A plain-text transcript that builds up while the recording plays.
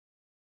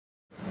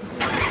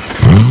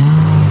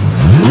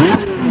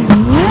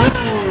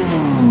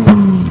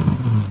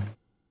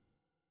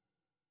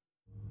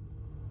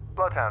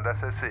Bloodhound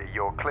SSC,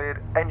 you're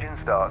cleared. Engine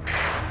start.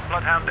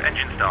 Bloodhound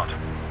engine start.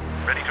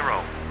 Ready to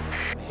roll.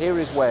 Here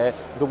is where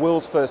the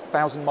world's first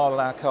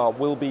 1,000-mile-an-hour car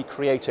will be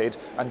created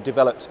and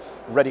developed,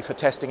 ready for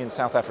testing in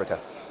South Africa.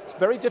 It's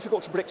very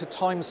difficult to predict a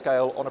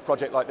timescale on a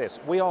project like this.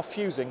 We are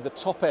fusing the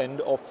top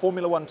end of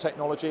Formula One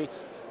technology,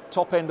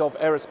 top end of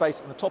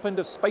aerospace, and the top end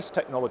of space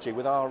technology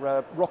with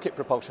our rocket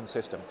propulsion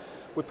system.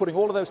 We're putting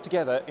all of those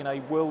together in a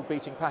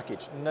world-beating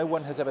package. No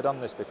one has ever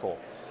done this before.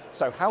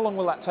 So how long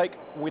will that take?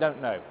 We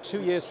don't know.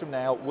 2 years from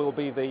now will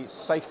be the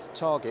safe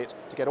target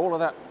to get all of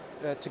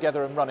that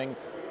together and running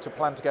to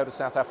plan to go to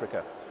South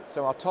Africa.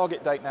 So our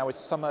target date now is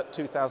summer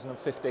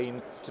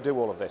 2015 to do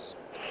all of this.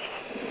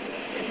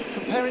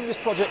 Comparing this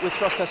project with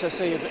Thrust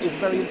SSC is a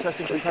very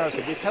interesting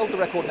comparison. We've held the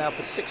record now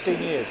for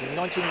 16 years. In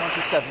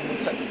 1997, we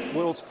set the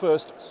world's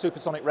first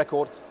supersonic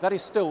record. That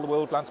is still the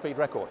world land speed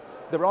record.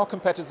 There are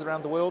competitors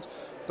around the world,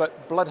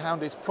 but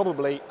Bloodhound is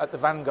probably at the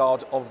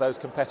vanguard of those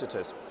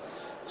competitors.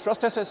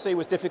 Thrust SSC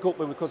was difficult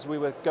because we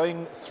were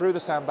going through the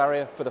sound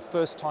barrier for the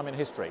first time in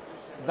history.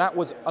 That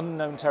was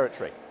unknown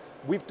territory.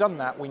 We've done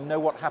that, we know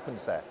what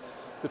happens there.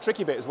 The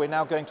tricky bit is we're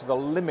now going to the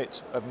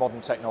limit of modern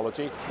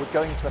technology. We're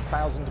going to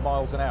 1,000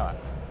 miles an hour.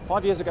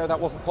 5 years ago that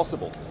wasn't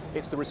possible.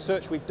 It's the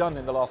research we've done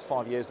in the last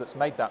 5 years that's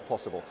made that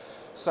possible.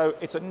 So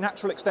it's a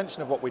natural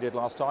extension of what we did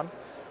last time.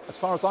 As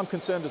far as I'm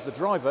concerned as the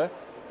driver,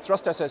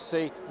 Thrust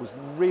SSC was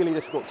really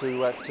difficult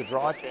to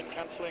drive,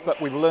 but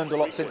we've learned a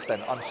lot since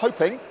then. I'm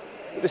hoping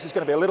that this is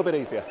going to be a little bit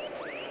easier.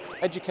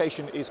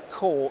 Education is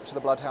core to the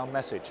Bloodhound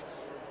message.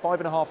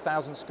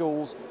 5,500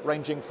 schools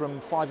ranging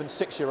from 5 and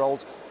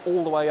 6-year-olds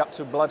all the way up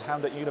to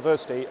Bloodhound at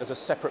university as a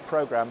separate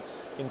program,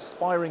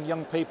 inspiring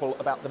young people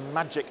about the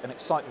magic and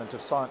excitement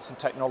of science and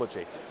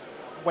technology.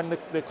 When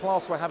the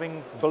class were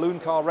having balloon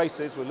car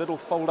races with little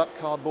fold-up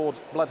cardboard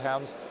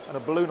bloodhounds and a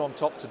balloon on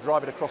top to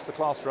drive it across the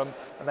classroom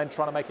and then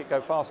trying to make it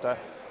go faster,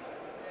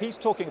 he's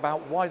talking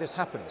about why this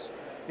happens.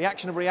 The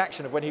action and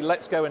reaction of when he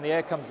lets go and the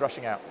air comes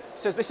rushing out. He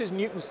says this is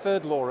Newton's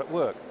third law at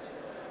work.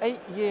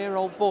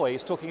 8-year-old boy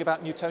is talking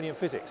about Newtonian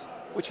physics,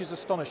 which is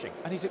astonishing,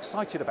 and he's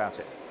excited about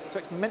it. So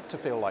it's meant to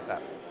feel like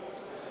that.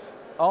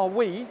 Are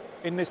we,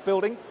 in this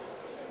building,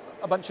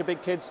 a bunch of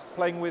big kids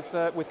playing with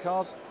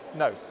cars?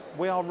 No.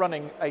 We are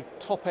running a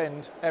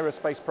top-end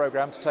aerospace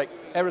program to take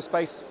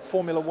aerospace,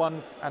 Formula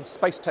One, and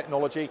space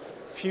technology,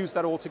 fuse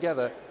that all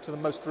together to the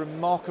most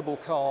remarkable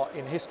car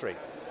in history,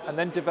 and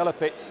then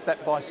develop it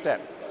step by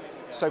step.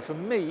 So for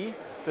me,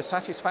 the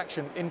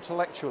satisfaction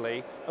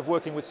intellectually of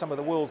working with some of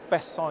the world's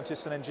best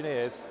scientists and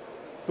engineers,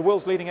 the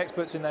world's leading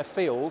experts in their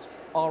field,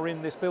 are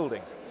in this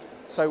building.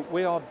 So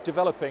we are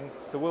developing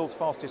the world's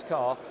fastest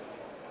car.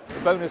 The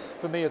bonus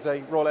for me as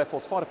a Royal Air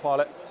Force fighter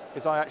pilot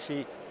is I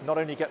actually not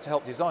only get to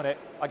help design it,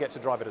 I get to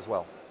drive it as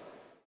well.